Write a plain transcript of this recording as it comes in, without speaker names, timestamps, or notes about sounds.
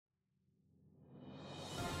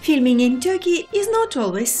Filming in Turkey is not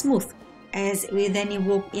always smooth. As with any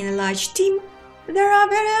work in a large team, there are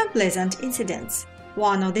very unpleasant incidents.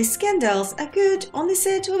 One of these scandals occurred on the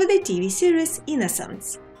set of the TV series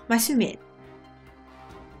Innocence, Masumiyet.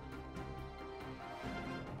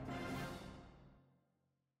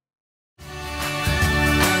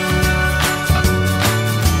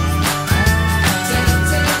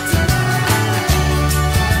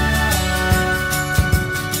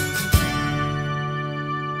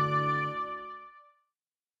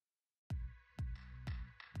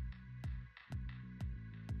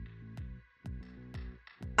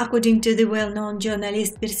 According to the well-known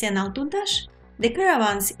journalist Birsen Altuntaş, the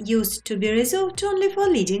caravans used to be reserved only for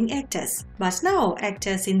leading actors, but now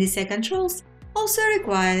actors in the second roles also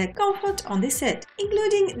require comfort on the set,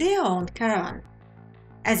 including their own caravan.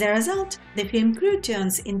 As a result, the film crew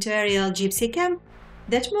turns into a real gypsy camp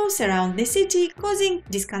that moves around the city, causing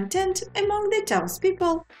discontent among the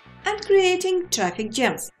townspeople and creating traffic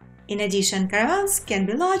jams. In addition, caravans can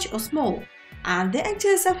be large or small, and the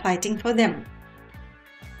actors are fighting for them.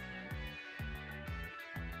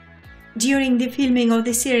 During the filming of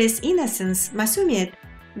the series Innocence, Masumiyet,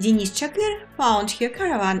 Deniz Çakır found her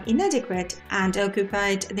caravan inadequate and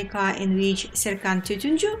occupied the car in which Serkan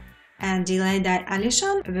Tütüncü and Dilaydar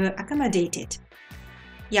Alişan were accommodated.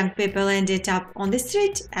 Young people ended up on the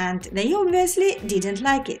street and they obviously didn't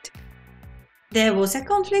like it. There was a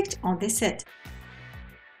conflict on the set.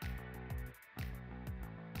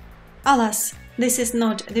 Alas, this is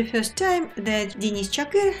not the first time that Deniz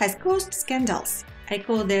Çakır has caused scandals.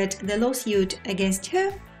 Recall that the lawsuit against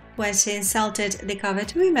her, when she insulted the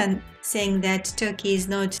covered women, saying that Turkey is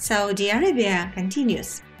not Saudi Arabia,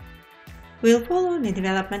 continues. We'll follow the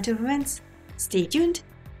development of events. Stay tuned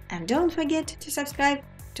and don't forget to subscribe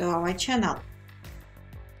to our channel.